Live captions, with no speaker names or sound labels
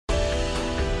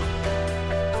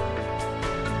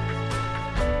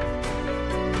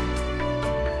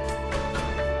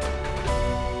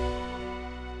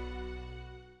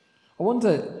I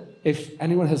wonder if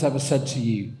anyone has ever said to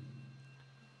you,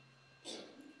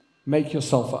 make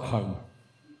yourself at home.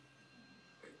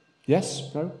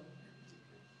 Yes? No?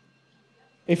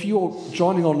 If you're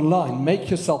joining online,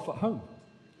 make yourself at home.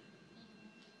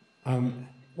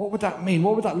 What would that mean?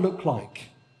 What would that look like?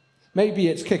 Maybe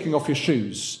it's kicking off your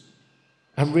shoes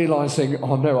and realizing,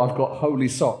 oh no, I've got holy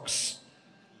socks.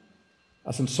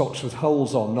 As in socks with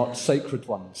holes on, not sacred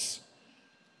ones.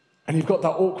 And you've got that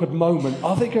awkward moment.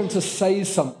 Are they going to say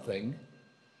something?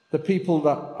 The people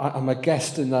that I'm a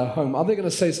guest in their home, are they going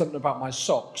to say something about my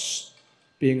socks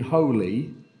being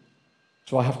holy?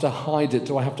 Do I have to hide it?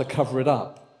 Do I have to cover it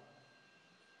up?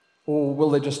 Or will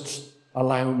they just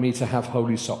allow me to have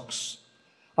holy socks?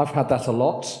 I've had that a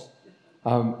lot.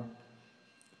 And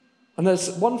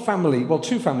there's one family, well,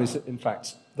 two families, in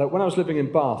fact, that when I was living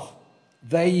in Bath,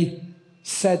 they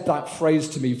said that phrase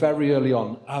to me very early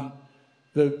on.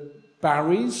 The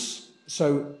Barrys,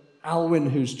 so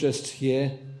Alwyn, who's just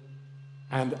here,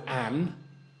 and Anne,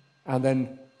 and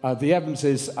then the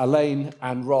Evanses, Elaine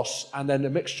and Ross, and then a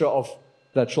mixture of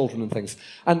their children and things.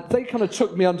 And they kind of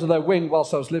took me under their wing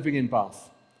whilst I was living in Bath.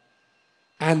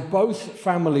 And both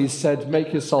families said,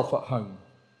 make yourself at home.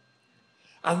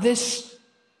 And this,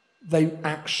 they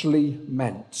actually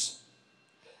meant.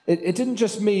 It didn't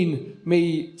just mean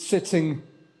me sitting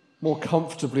more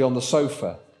comfortably on the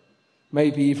sofa,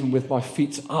 maybe even with my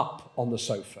feet up on the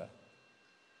sofa.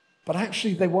 But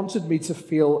actually, they wanted me to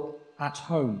feel at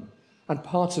home and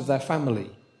part of their family.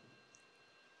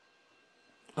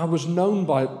 I was known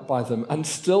by them, and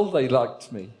still they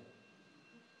liked me.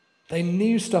 They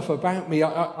knew stuff about me.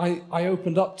 I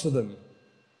opened up to them.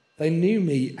 They knew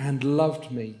me and loved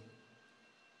me.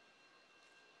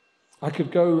 I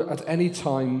could go at any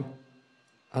time,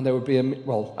 and there would be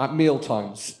at meal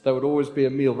times, there would always be a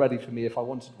meal ready for me if I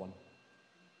wanted one.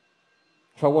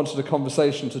 If I wanted a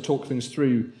conversation to talk things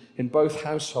through in both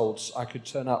households, I could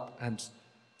turn up and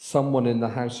someone in the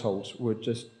household would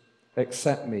just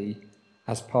accept me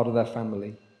as part of their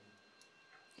family.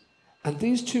 And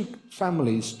these two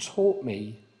families taught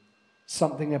me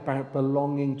something about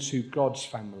belonging to God's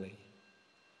family.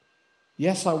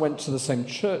 Yes, I went to the same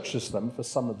church as them for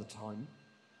some of the time.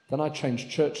 Then I changed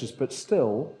churches, but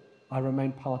still, I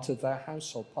remained part of their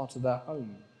household, part of their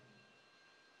home.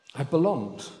 I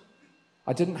belonged.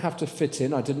 I didn't have to fit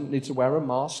in. I didn't need to wear a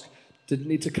mask. Didn't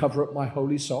need to cover up my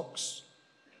holy socks.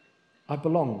 I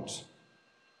belonged.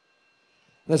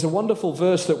 There's a wonderful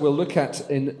verse that we'll look at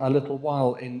in a little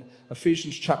while in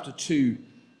Ephesians chapter 2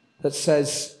 that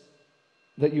says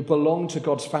that you belong to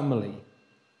God's family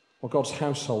or God's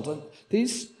household. And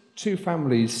these two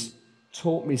families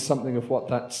taught me something of what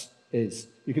that is.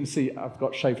 You can see I've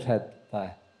got shaved head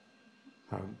there.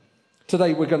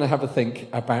 Today we're going to have a think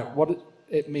about what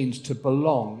it means to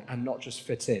belong and not just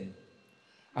fit in.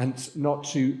 And not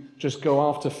to just go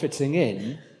after fitting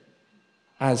in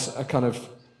as a kind of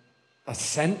a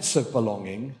sense of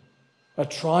belonging, a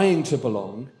trying to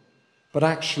belong, but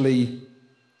actually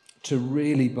to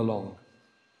really belong.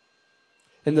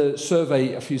 In the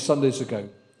survey a few Sundays ago,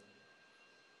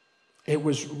 it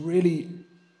was really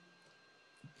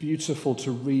beautiful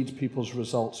to read people's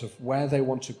results of where they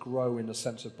want to grow in a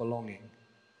sense of belonging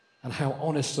and how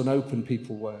honest and open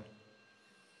people were.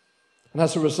 And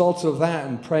as a result of that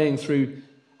and praying through,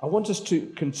 I want us to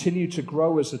continue to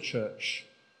grow as a church,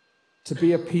 to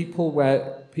be a people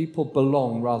where people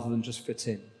belong rather than just fit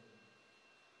in.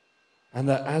 And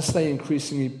that as they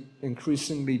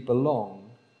increasingly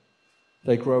belong,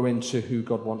 they grow into who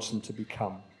God wants them to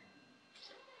become.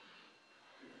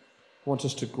 I want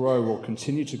us to grow or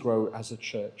continue to grow as a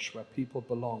church where people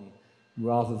belong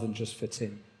rather than just fit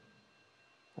in.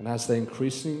 And as they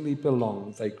increasingly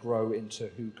belong, they grow into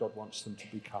who God wants them to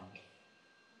become.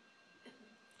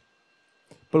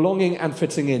 Belonging and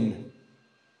fitting in.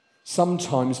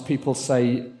 Sometimes people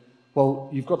say, well,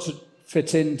 you've got to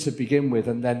fit in to begin with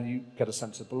and then you get a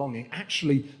sense of belonging.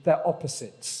 Actually, they're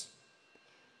opposites.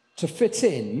 To fit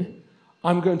in,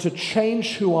 I'm going to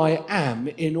change who I am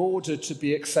in order to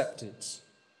be accepted.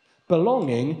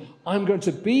 Belonging, I'm going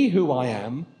to be who I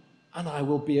am and I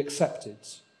will be accepted.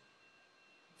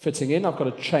 Fitting in, I've got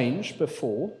to change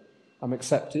before I'm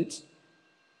accepted.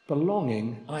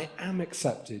 Belonging, I am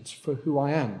accepted for who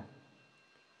I am.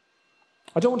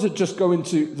 I don't want to just go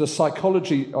into the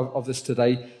psychology of this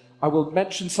today. I will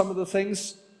mention some of the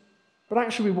things, but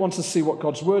actually we want to see what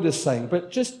God's word is saying.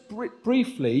 But just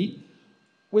briefly,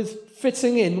 with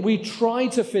fitting in, we try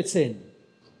to fit in.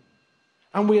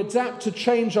 And we adapt to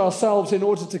change ourselves in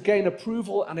order to gain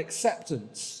approval and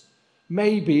acceptance.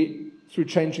 Maybe through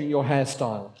changing your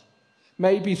hairstyle.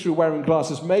 Maybe through wearing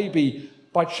glasses. Maybe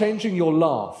by changing your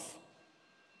laugh.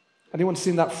 Anyone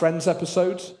seen that Friends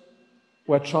episode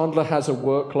where Chandler has a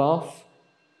work laugh?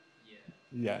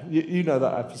 Yeah, you know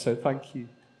that episode. Thank you.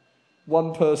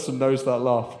 One person knows that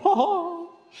laugh.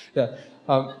 Yeah.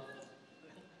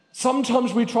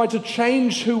 Sometimes we try to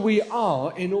change who we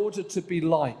are in order to be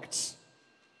liked.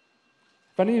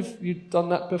 Have any of you done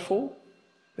that before?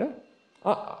 Yeah?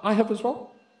 I have as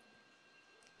well.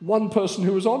 One person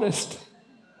who was honest.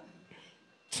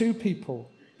 Two people.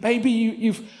 Maybe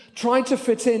you've tried to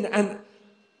fit in, and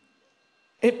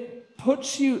it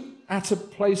puts you at a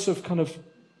place of kind of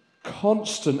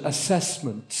constant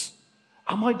assessment.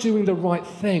 Am I doing the right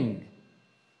thing?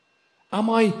 Am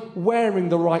I wearing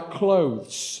the right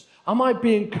clothes? Am I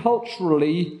being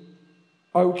culturally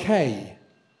okay?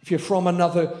 If you're from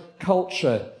another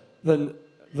culture than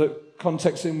the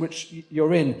context in which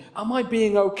you're in, am I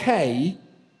being okay?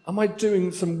 Am I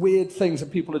doing some weird things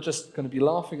and people are just going to be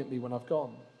laughing at me when I've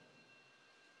gone?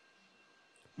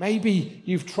 Maybe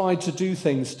you've tried to do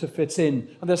things to fit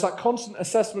in, and there's that constant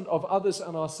assessment of others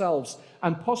and ourselves,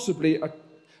 and possibly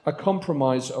a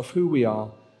compromise of who we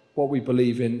are, what we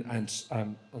believe in, and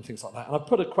things like that. And I've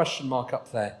put a question mark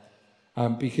up there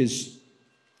because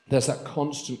there's that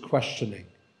constant questioning.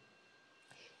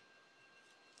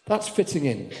 That's fitting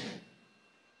in.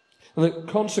 And the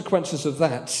consequences of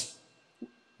that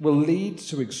will lead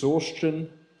to exhaustion,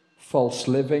 false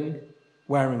living,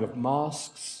 wearing of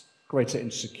masks, greater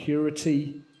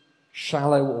insecurity,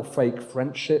 shallow or fake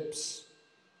friendships.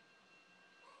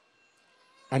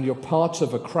 And you're part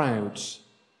of a crowd,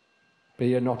 but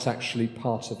you're not actually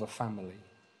part of a family.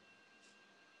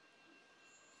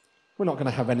 We're not going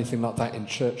to have anything like that in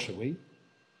church, are we?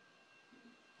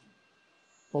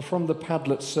 Well, from the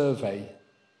Padlet survey,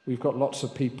 we've got lots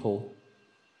of people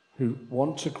who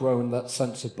want to grow in that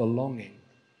sense of belonging.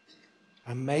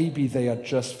 And maybe they are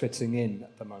just fitting in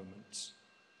at the moment.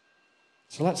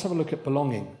 So let's have a look at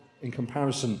belonging in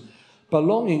comparison.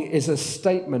 Belonging is a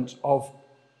statement of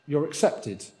you're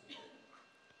accepted.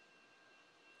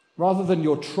 Rather than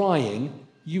you're trying,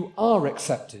 you are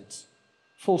accepted.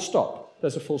 Full stop.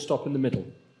 There's a full stop in the middle.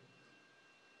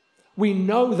 We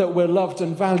know that we're loved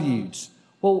and valued.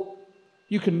 Well,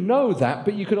 you can know that,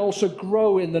 but you can also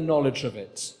grow in the knowledge of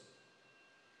it.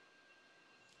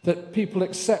 That people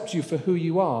accept you for who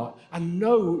you are and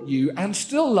know you and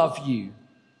still love you.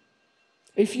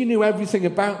 If you knew everything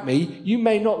about me, you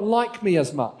may not like me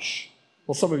as much.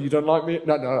 Well, some of you don't like me.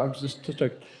 No, I'm just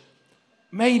joking.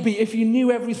 Maybe if you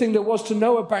knew everything there was to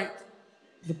know about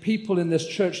the people in this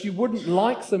church, you wouldn't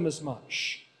like them as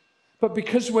much. But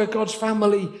because we're God's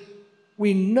family,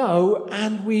 we know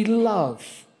and we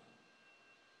love.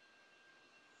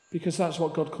 Because that's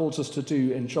what God calls us to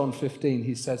do in John 15.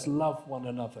 He says, love one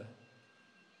another.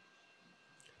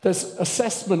 There's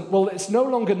assessment. Well, it's no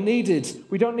longer needed.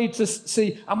 We don't need to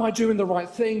see, am I doing the right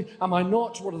thing? Am I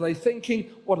not? What are they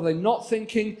thinking? What are they not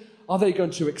thinking? Are they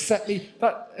going to accept me?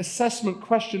 That assessment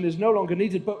question is no longer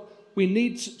needed, but we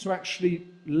need to actually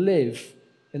live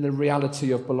in the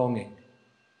reality of belonging.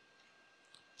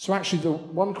 So actually, the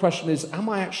one question is, am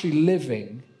I actually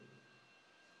living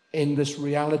in this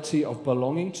reality of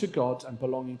belonging to God and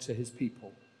belonging to his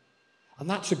people? And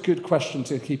that's a good question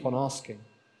to keep on asking.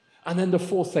 And then the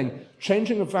fourth thing,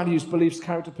 changing of values, beliefs,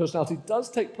 character, personality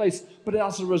does take place, but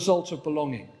as a result of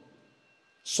belonging.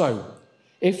 So,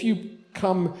 if you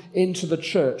come into the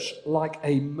church like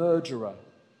a murderer,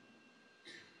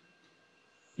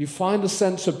 you find a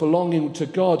sense of belonging to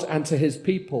God and to his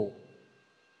people.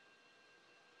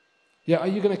 Yeah, are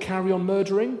you going to carry on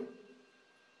murdering?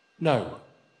 No.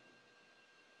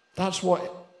 That's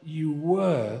what you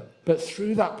were, but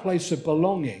through that place of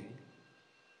belonging,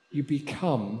 you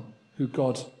become who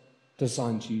God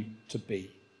designed you to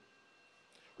be.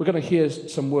 We're going to hear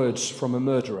some words from a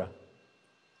murderer.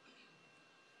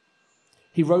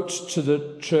 He wrote to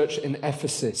the church in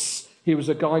Ephesus. He was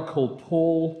a guy called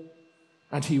Paul,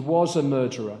 and he was a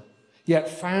murderer, yet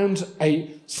found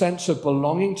a sense of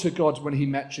belonging to God when he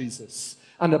met Jesus,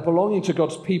 and a belonging to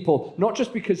God's people, not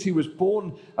just because he was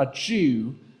born a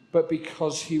Jew, but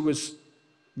because he was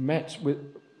met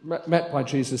by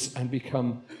Jesus and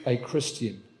become a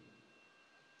Christian.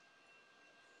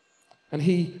 And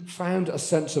he found a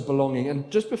sense of belonging. And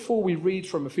just before we read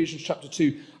from Ephesians chapter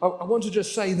 2, I want to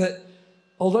just say that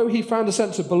although he found a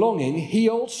sense of belonging, he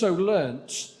also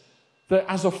learnt that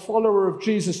as a follower of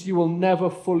Jesus, you will never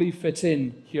fully fit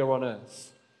in here on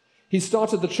earth. He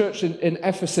started the church in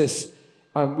Ephesus.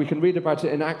 We can read about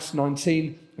it in Acts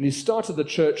 19. And he started the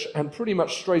church, and pretty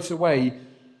much straight away,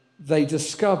 they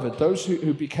discovered, those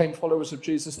who became followers of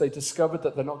Jesus, they discovered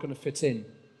that they're not going to fit in.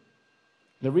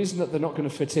 The reason that they're not going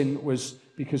to fit in was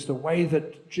because the way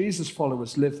that Jesus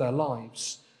followers live their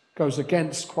lives goes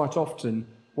against quite often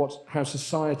how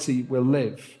society will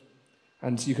live.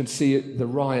 And you can see the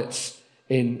riots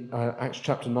in Acts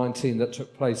chapter 19 that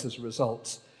took place as a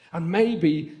result. And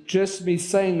maybe just me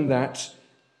saying that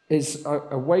is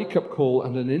a wake-up call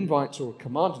and an invite or a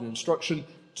command and instruction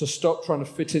to stop trying to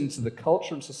fit into the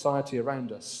culture and society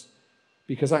around us.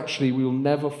 Because actually we will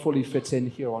never fully fit in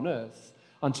here on earth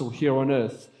until here on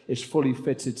earth is fully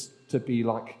fitted to be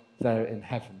like there in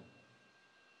heaven.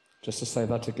 Just to say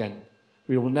that again.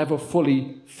 We will never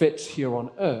fully fit here on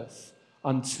earth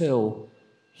until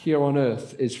here on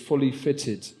earth is fully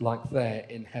fitted like there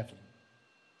in heaven.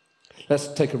 Let's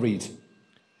take a read.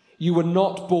 You were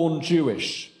not born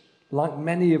Jewish, like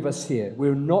many of us here. We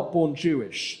were not born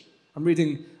Jewish. I'm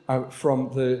reading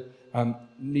from the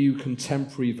New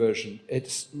Contemporary Version.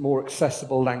 It's more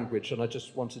accessible language, and I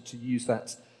just wanted to use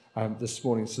that this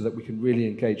morning so that we can really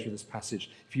engage with this passage.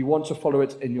 If you want to follow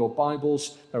it in your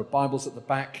Bibles, there are Bibles at the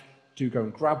back. Do go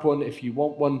and grab one. If you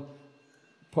want one,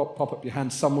 pop up your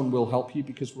hand. Someone will help you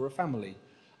because we're a family.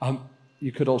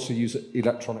 You could also use it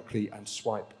electronically and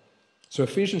swipe. So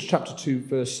Ephesians chapter 2,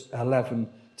 verse 11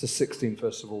 to 16,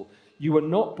 first of all. You were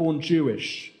not born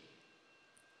Jewish.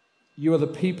 You are the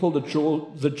people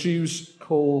the Jews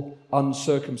call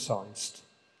uncircumcised.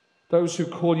 Those who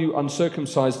call you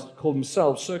uncircumcised call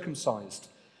themselves circumcised.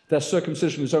 Their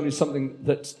circumcision is only something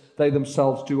that they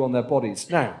themselves do on their bodies.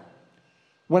 Now,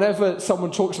 whenever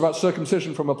someone talks about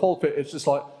circumcision from a pulpit, it's just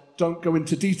like, don't go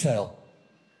into detail.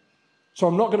 So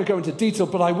I'm not going to go into detail,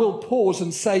 but I will pause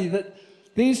and say that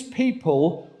these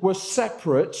people were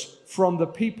separate from the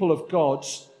people of God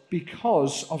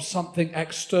because of something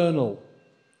external.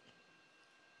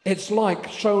 It's like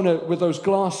Shona with those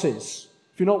glasses.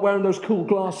 If you're not wearing those cool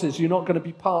glasses, you're not going to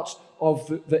be part of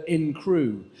the in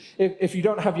crew. If you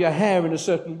don't have your hair in a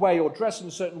certain way or dress in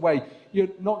a certain way, you're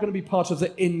not going to be part of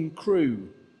the in crew.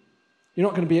 You're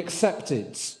not going to be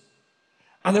accepted.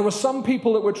 And there were some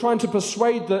people that were trying to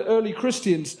persuade the early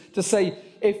Christians to say,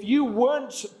 if you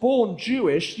weren't born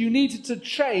Jewish, you needed to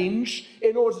change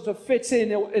in order to fit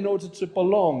in order to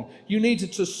belong. You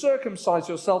needed to circumcise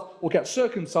yourself or get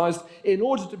circumcised in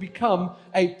order to become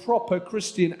a proper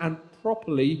Christian and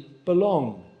properly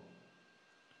belong.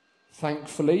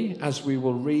 Thankfully, as we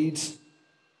will read,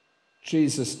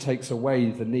 Jesus takes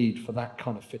away the need for that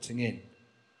kind of fitting in.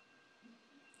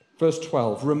 Verse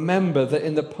 12, remember that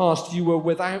in the past you were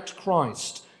without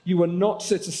Christ. You were not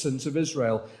citizens of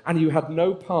Israel, and you had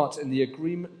no part in the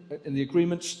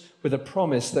agreements with the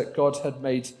promise that God had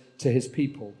made to his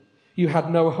people. You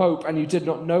had no hope, and you did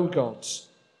not know God.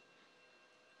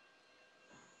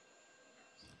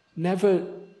 Never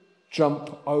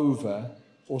jump over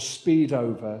or speed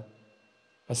over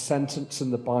a sentence in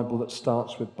the Bible that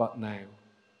starts with "but now."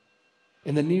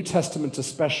 In the New Testament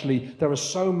especially, there are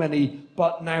so many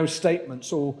 "but now"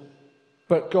 statements or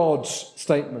 "but God's"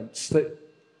 statements that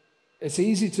it's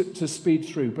easy to speed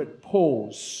through, but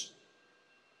pause.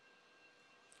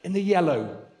 In the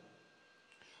yellow,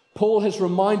 Paul has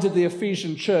reminded the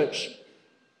Ephesian church,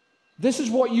 this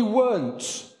is what you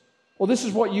weren't, or this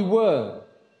is what you were.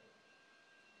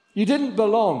 You didn't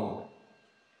belong.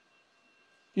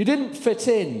 You didn't fit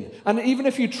in. And even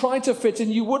if you tried to fit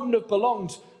in, you wouldn't have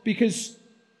belonged because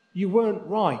you weren't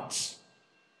right.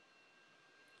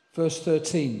 Verse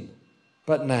 13,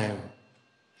 but now,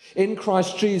 in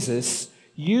Christ Jesus,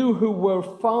 you who were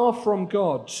far from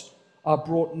God are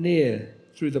brought near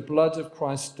through the blood of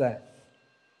Christ's death.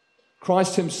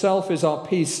 Christ himself is our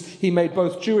peace. He made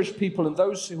both Jewish people and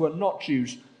those who are not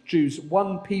Jews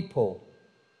one people.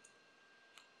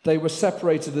 They were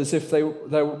separated as if there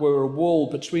were a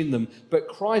wall between them, but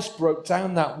Christ broke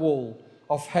down that wall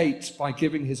of hate by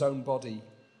giving his own body.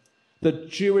 The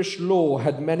Jewish law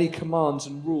had many commands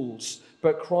and rules,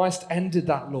 but Christ ended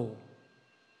that law.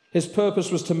 His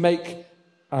purpose was to make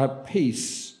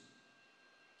peace.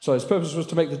 So his purpose was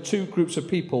to make the two groups of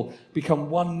people become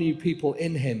one new people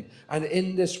in him, and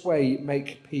in this way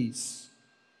make peace.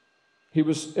 It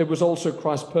was also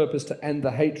Christ's purpose to end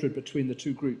the hatred between the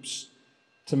two groups,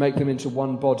 to make them into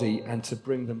one body and to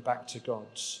bring them back to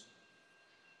God's.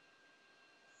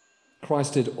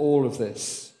 Christ did all of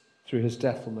this through his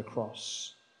death on the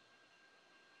cross.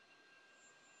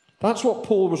 That's what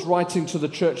Paul was writing to the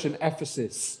church in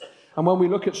Ephesus. And when we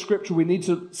look at Scripture, we need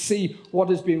to see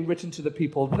what is being written to the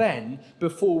people then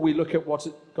before we look at what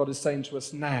God is saying to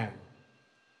us now.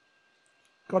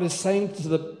 God is saying to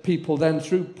the people then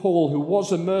through Paul, who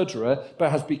was a murderer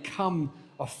but has become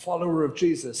a follower of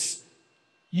Jesus,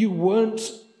 you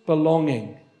weren't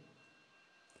belonging.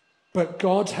 But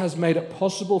God has made it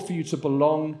possible for you to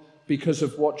belong because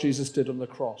of what Jesus did on the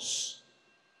cross.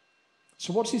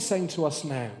 So what's he saying to us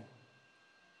now?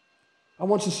 I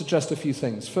want to suggest a few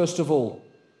things. First of all,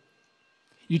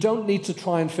 you don't need to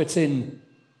try and fit in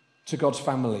to God's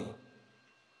family.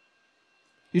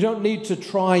 You don't need to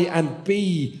try and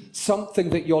be something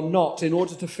that you're not in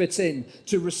order to fit in,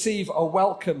 to receive a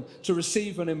welcome, to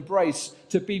receive an embrace,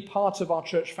 to be part of our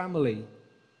church family.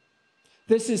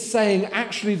 This is saying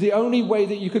actually the only way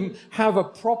that you can have a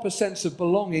proper sense of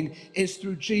belonging is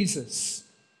through Jesus.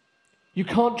 You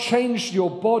can't change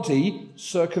your body,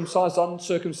 circumcised,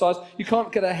 uncircumcised. You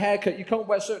can't get a haircut. You can't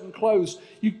wear certain clothes.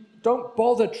 You don't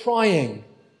bother trying.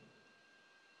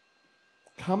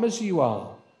 Come as you are.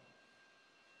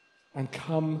 And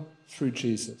come through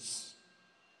Jesus.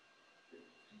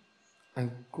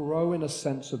 And grow in a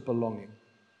sense of belonging.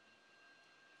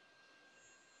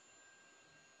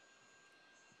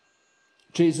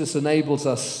 Jesus enables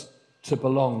us to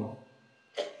belong.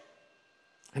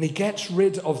 And he gets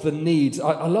rid of the needs.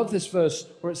 I love this verse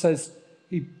where it says,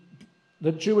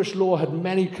 the Jewish law had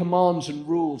many commands and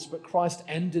rules, but Christ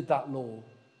ended that law.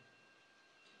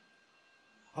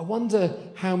 I wonder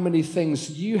how many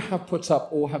things you have put up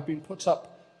or have been put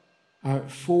up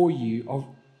for you of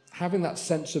having that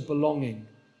sense of belonging.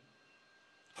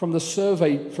 From the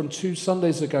survey from 2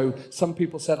 Sundays ago, some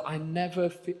people said, I never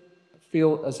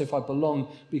feel as if I belong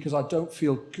because I don't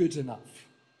feel good enough.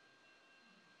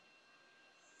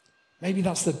 Maybe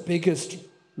that's the biggest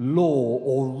law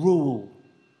or rule,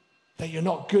 that you're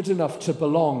not good enough to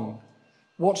belong.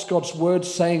 What's God's word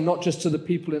saying, not just to the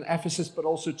people in Ephesus, but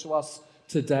also to us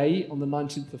today on the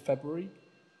 19th of February?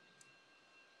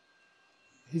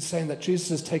 He's saying that Jesus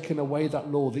has taken away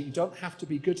that law, that you don't have to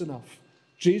be good enough.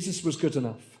 Jesus was good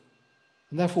enough,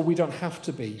 and therefore we don't have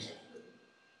to be.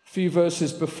 A few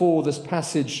verses before this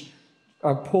passage,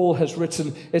 Paul has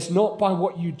written, it's not by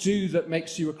what you do that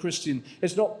makes you a Christian.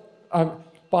 It's not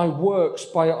by works,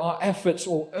 by our efforts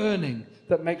or earning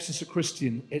that makes us a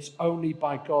Christian. It's only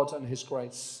by God and his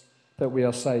grace that we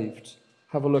are saved.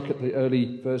 Have a look at the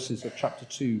early verses of chapter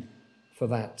 2 for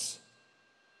that.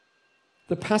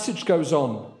 The passage goes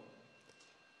on.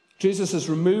 Jesus has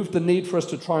removed the need for us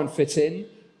to try and fit in.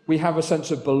 We have a sense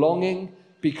of belonging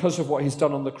because of what he's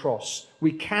done on the cross.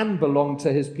 We can belong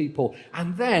to his people.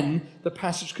 And then the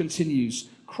passage continues.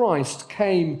 Christ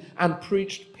came and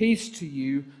preached peace to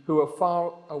you who are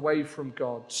far away from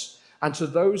God, and to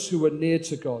those who are near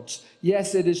to God.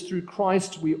 Yes, it is through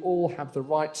Christ we all have the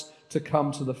right to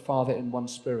come to the Father in one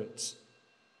spirit.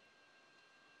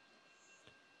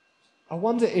 I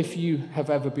wonder if you have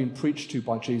ever been preached to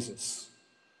by Jesus.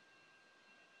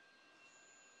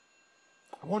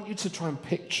 I want you to try and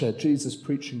picture Jesus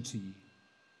preaching to you.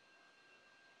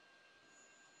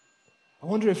 I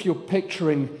wonder if you're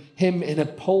picturing him in a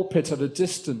pulpit at a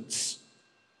distance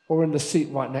or in the seat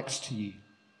right next to you.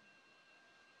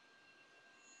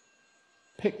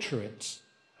 Picture it.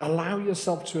 Allow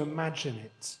yourself to imagine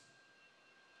it.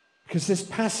 Because this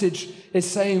passage is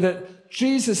saying that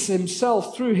Jesus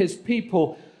himself, through his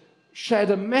people,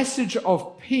 shared a message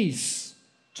of peace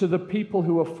to the people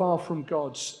who are far from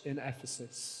God in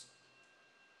Ephesus.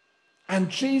 And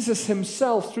Jesus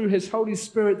himself, through his Holy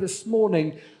Spirit this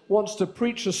morning, wants to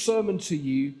preach a sermon to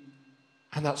you,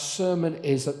 and that sermon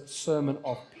is a sermon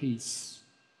of peace.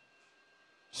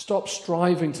 Stop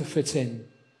striving to fit in.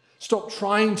 Stop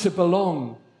trying to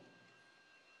belong.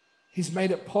 He's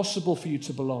made it possible for you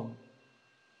to belong.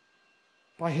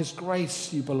 By his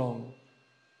grace, you belong.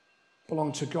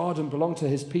 Belong to God and belong to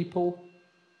his people.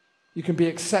 You can be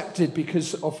accepted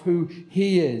because of who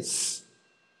he is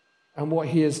and what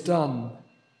he has done.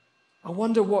 I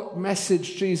wonder what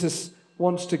message Jesus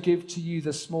wants to give to you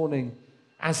this morning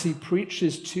as he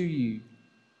preaches to you.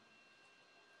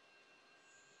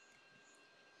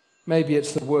 Maybe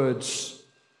it's the words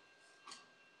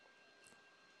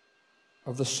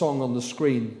of the song on the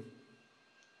screen,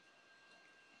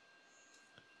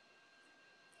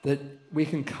 that we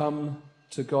can come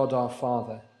to God our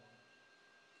Father,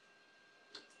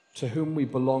 to whom we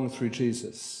belong through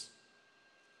Jesus.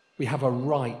 We have a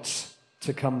right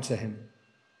to come to him.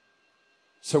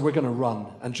 So we're going to run.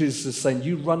 And Jesus is saying,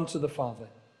 you run to the Father.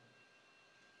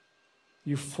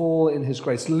 You fall in his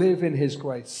grace. Live in his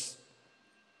grace.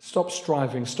 Stop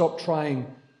striving. Stop trying.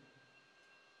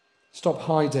 Stop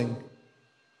hiding.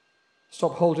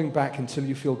 Stop holding back until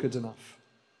you feel good enough.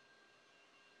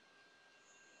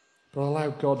 But allow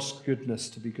God's goodness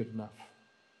to be good enough.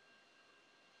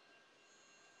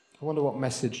 I wonder what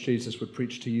message Jesus would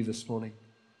preach to you this morning.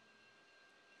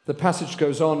 The passage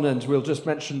goes on, and we'll just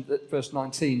mention verse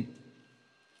 19.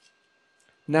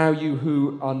 Now you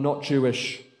who are not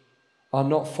Jewish are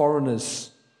not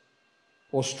foreigners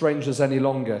or strangers any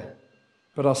longer,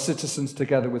 but are citizens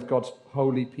together with God's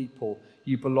holy people.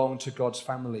 You belong to God's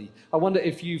family. I wonder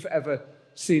if you've ever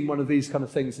seen one of these kind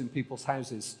of things in people's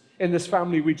houses. In this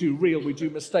family, we do real, we do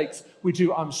mistakes, we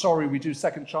do I'm sorry, we do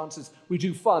second chances, we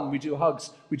do fun, we do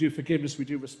hugs, we do forgiveness, we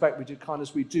do respect, we do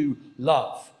kindness, we do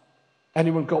love.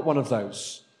 Anyone got one of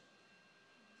those?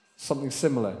 Something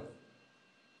similar?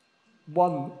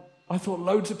 One, I thought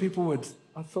loads of people would.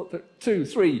 I thought that 2,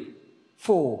 3,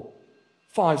 4,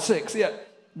 5, 6, yeah,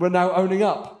 we're now owning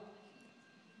up.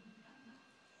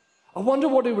 I wonder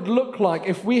what it would look like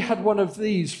if we had one of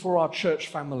these for our church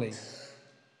family.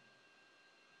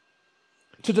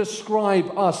 To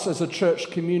describe us as a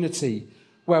church community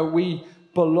where we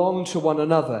belong to one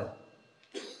another.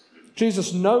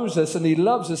 Jesus knows us and he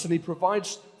loves us and he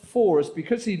provides for us.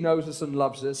 Because he knows us and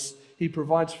loves us, he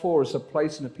provides for us a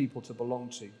place and a people to belong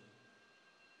to.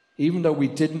 Even though we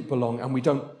didn't belong and we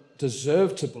don't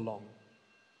deserve to belong,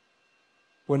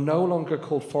 we're no longer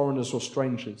called foreigners or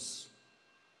strangers,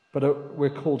 but we're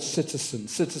called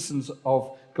citizens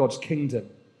of God's kingdom.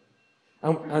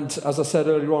 And as I said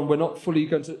earlier on, we're not fully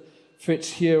going to fit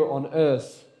here on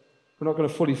earth. We're not going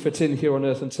to fully fit in here on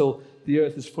earth until the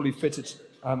earth is fully fitted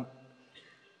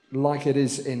like it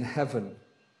is in heaven.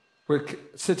 We're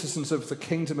citizens of the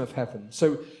kingdom of heaven.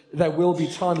 So there will be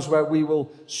times where we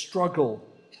will struggle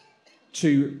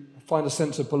to find a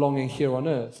sense of belonging here on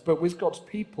earth. But with God's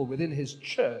people within his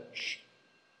church,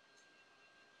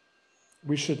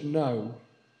 we should know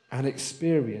and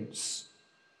experience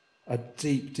a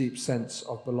deep, deep sense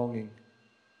of belonging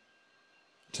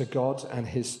to God and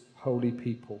his holy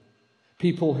people.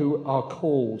 People who are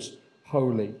called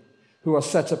holy, who are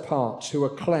set apart, who are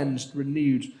cleansed,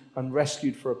 renewed, and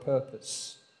rescued for a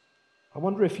purpose. I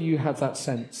wonder if you have that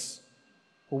sense,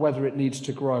 or whether it needs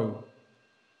to grow.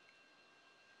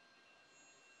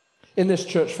 In this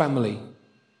church family,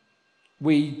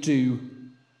 we do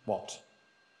what?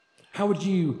 How would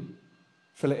you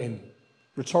fill it in?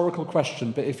 Rhetorical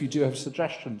question, but if you do have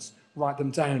suggestions, write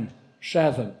them down,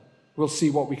 share them. We'll see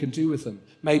what we can do with them.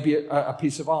 Maybe a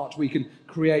piece of art we can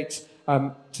create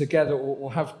together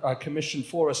or have a commission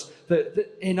for us.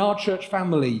 In our church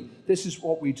family, this is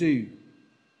what we do.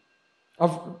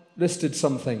 I've listed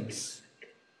some things.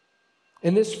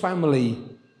 In this family,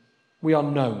 we are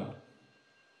known.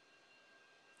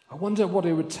 I wonder what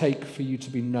it would take for you to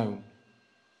be known.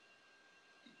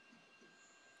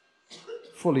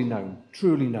 Fully known,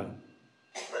 truly known.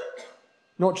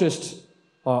 Not just,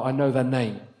 oh, I know their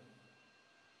name.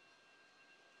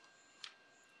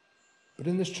 But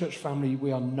in this church family,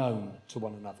 we are known to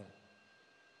one another.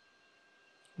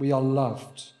 We are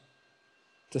loved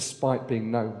despite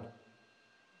being known.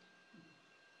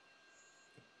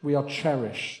 We are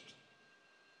cherished.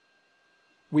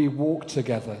 We walk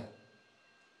together.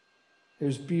 It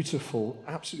was beautiful,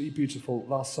 absolutely beautiful,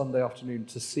 last Sunday afternoon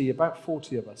to see about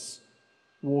 40 of us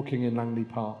walking in Langley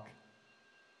Park.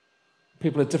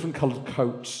 People had different coloured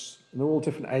coats, and they're all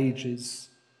different ages.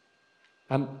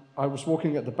 And I was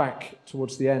walking at the back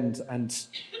towards the end, and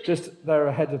just there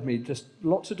ahead of me, just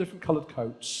lots of different coloured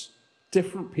coats,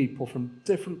 different people from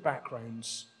different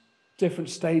backgrounds, different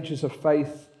stages of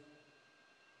faith,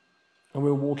 and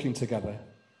we were walking together.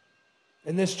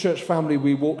 In this church family,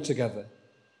 we walk together.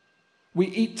 We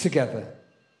eat together.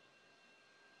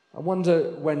 I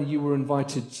wonder when you were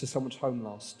invited to someone's home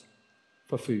last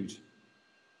for food.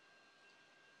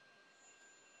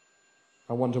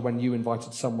 I wonder when you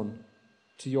invited someone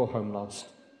to your home last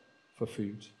for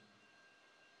food.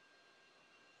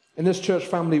 In this church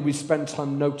family, we spend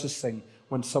time noticing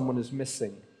when someone is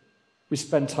missing. We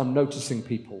spend time noticing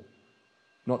people,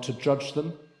 not to judge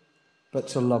them, but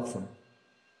to love them.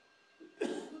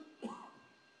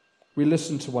 We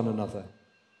listen to one another.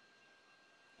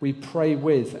 We pray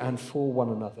with and for one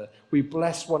another. We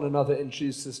bless one another in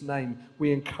Jesus' name.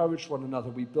 We encourage one another.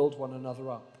 We build one another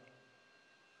up.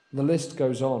 And the list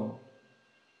goes on.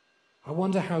 I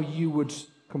wonder how you would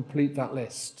complete that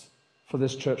list for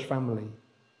this church family.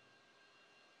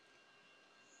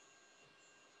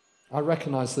 I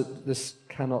recognize that this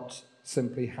cannot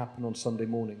simply happen on Sunday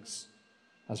mornings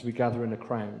as we gather in a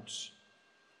crowd.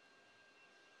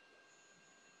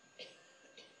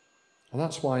 And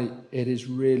that's why it is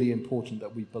really important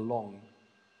that we belong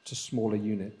to smaller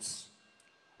units.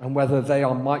 And whether they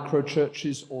are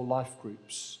micro-churches or life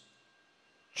groups,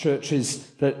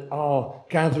 churches that are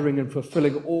gathering and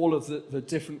fulfilling all of the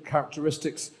different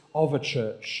characteristics of a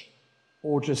church,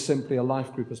 or just simply a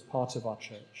life group as part of our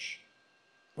church.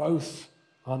 Both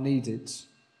are needed.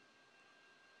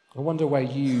 I wonder where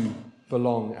you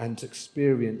belong and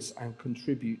experience and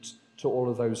contribute to all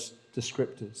of those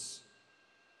descriptors.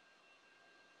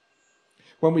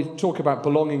 When we talk about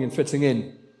belonging and fitting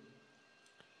in,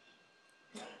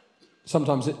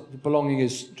 sometimes belonging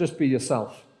is just be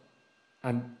yourself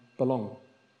and belong.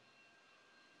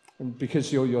 And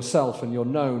because you're yourself and you're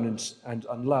known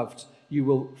and loved, you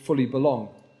will fully belong.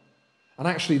 And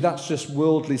actually, that's just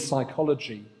worldly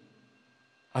psychology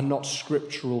and not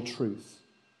scriptural truth.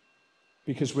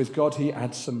 Because with God, he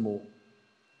adds some more.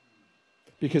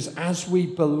 Because as we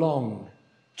belong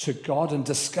to God and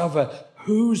discover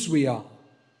whose we are,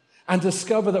 and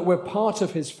discover that we're part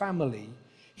of his family,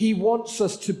 he wants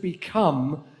us to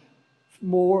become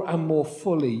more and more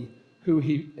fully who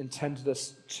he intended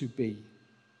us to be.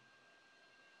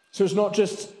 So it's not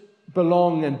just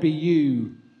belong and be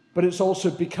you, but it's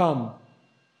also become.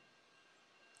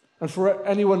 And for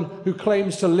anyone who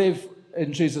claims to live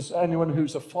in Jesus, anyone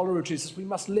who's a follower of Jesus, we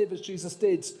must live as Jesus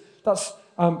did. That's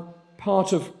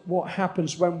part of what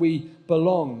happens when we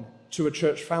belong to a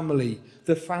church family.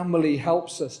 The family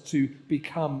helps us to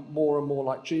become more and more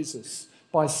like Jesus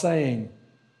by saying,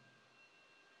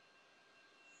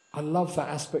 I love that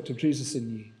aspect of Jesus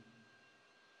in you.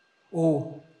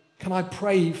 Or can I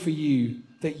pray for you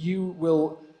that you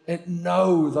will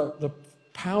know the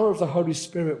power of the Holy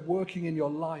Spirit working in your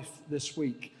life this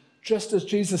week, just as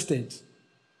Jesus did.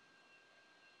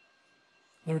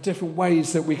 There are different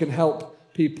ways that we can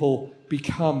help people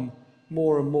become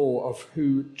more and more of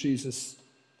who Jesus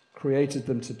created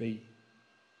them to be.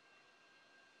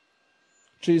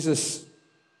 Jesus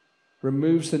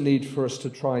removes the need for us to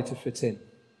try to fit in.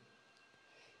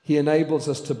 He enables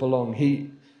us to belong.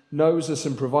 He knows us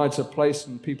and provides a place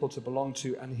and people to belong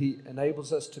to, and he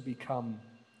enables us to become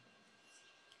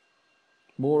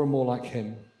more and more like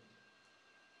him.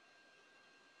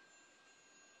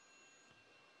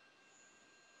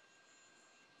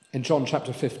 In John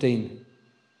chapter 15,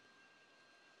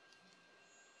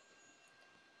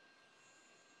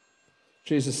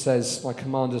 Jesus says, my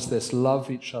command is this,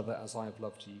 love each other as I have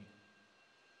loved you.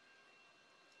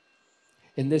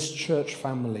 In this church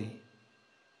family,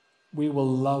 we will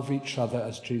love each other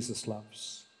as Jesus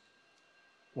loves.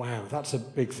 Wow, that's a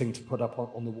big thing to put up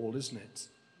on the wall, isn't it?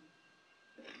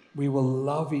 We will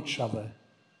love each other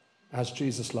as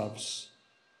Jesus loves.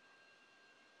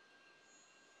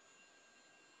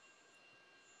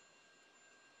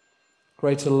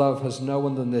 Greater love has no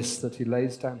one than this, that he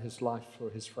lays down his life for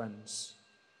his friends.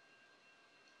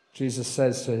 Jesus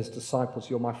says to his disciples,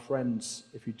 you're my friends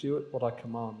if you do what I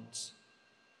command.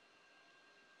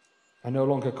 I no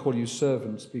longer call you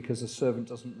servants because a servant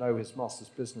doesn't know his master's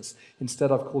business.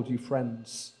 Instead, I've called you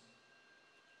friends.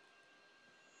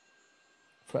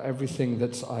 For everything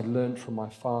that I learned from my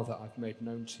Father, I've made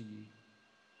known to you.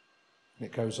 And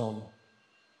it goes on.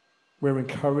 We're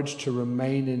encouraged to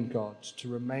remain in God,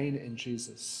 to remain in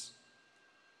Jesus,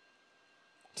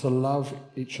 to love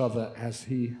each other as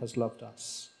he has loved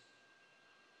us,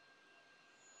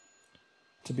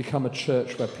 to become a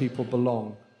church where people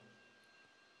belong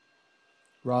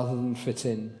rather than fit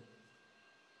in.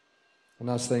 And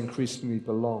as they increasingly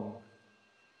belong,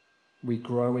 we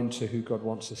grow into who God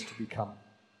wants us to become.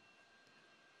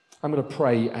 I'm going to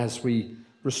pray as we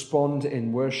respond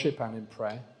in worship and in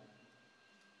prayer.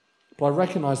 But I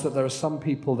recognize that there are some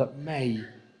people that may,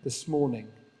 this morning,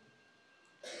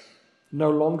 no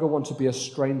longer want to be a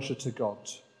stranger to God,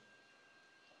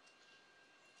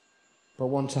 but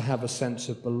want to have a sense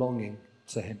of belonging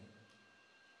to him.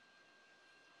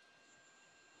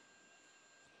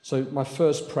 So my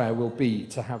first prayer will be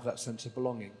to have that sense of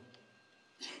belonging.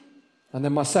 And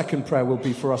then my second prayer will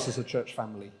be for us as a church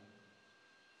family.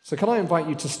 So can I invite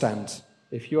you to stand,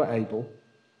 if you are able,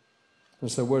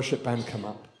 as the worship band come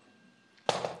up.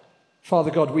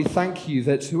 Father God, we thank you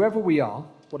that whoever we are,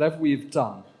 whatever we've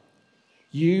done,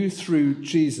 you, through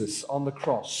Jesus on the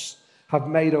cross, have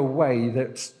made a way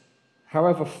that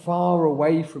however far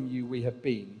away from you we have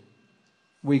been,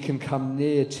 we can come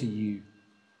near to you.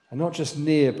 And not just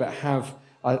near, but have,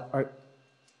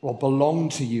 belong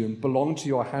to you and belong to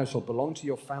your house or belong to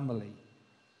your family.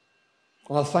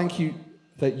 And I thank you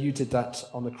that you did that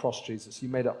on the cross, Jesus. You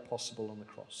made that possible on the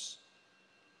cross.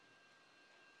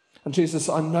 And Jesus,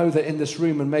 I know that in this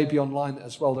room and maybe online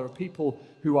as well, there are people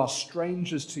who are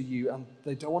strangers to you and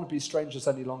they don't want to be strangers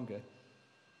any longer.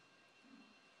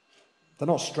 They're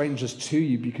not strangers to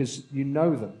you because you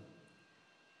know them.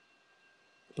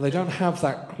 But they don't have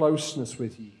that closeness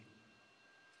with you.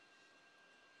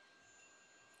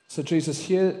 So Jesus,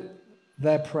 hear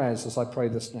their prayers as I pray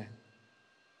this now.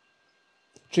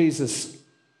 Jesus,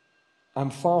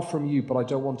 I'm far from you, but I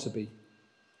don't want to be.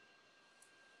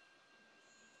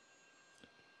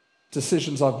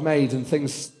 decisions I've made and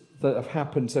things that have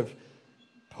happened have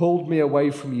pulled me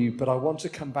away from you, but I want to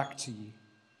come back to you.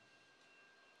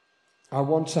 I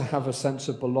want to have a sense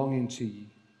of belonging to you.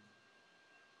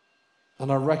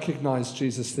 And I recognize,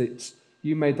 Jesus, that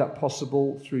you made that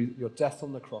possible through your death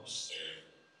on the cross,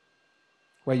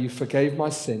 where you forgave my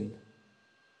sin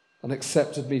and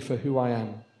accepted me for who I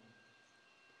am.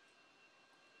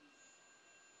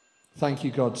 Thank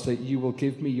you, God, that you will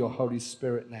give me your Holy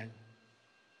Spirit now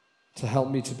to help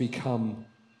me to become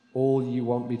all you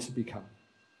want me to become.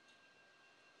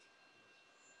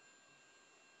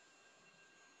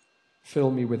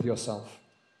 Fill me with yourself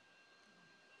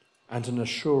and an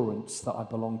assurance that I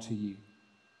belong to you.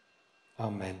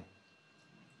 Amen.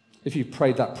 If you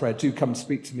prayed that prayer, do come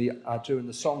speak to me during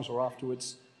the songs or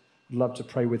afterwards. I'd love to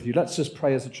pray with you. Let's just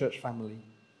pray as a church family.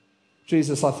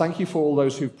 Jesus, I thank you for all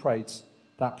those who've prayed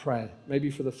that prayer, maybe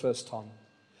for the first time.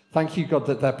 Thank you, God,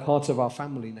 that they're part of our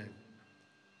family now.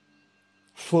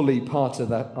 Fully part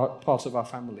of our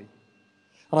family.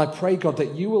 And I pray, God,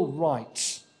 that you will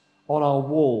write on our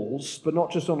walls, but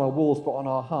not just on our walls, but on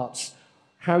our hearts,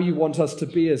 how you want us to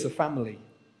be as a family.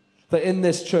 That in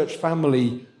this church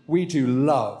family, we do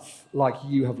love like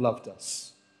you have loved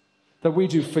us. That we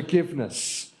do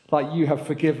forgiveness like you have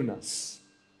forgiven us.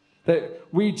 That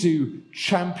we do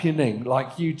championing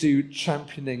like you do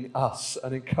championing us,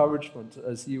 and encouragement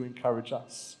as you encourage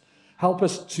us. Help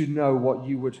us to know what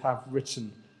you would have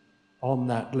written on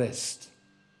that list.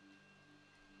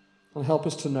 And help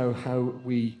us to know how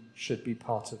we should be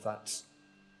part of that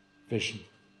vision.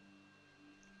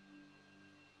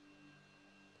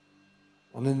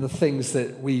 And in the things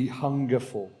that we hunger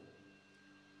for,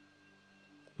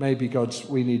 maybe, God,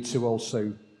 we need to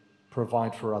also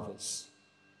provide for others.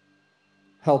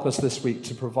 Help us this week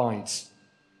to provide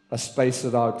a space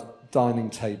at our dining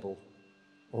table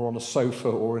or on a sofa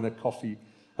or in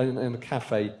a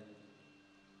cafe,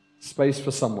 space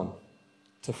for someone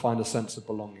to find a sense of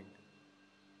belonging.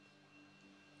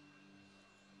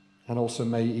 And also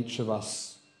may each of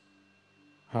us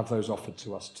have those offered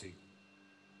to us too.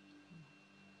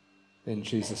 In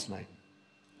Jesus' name,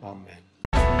 amen.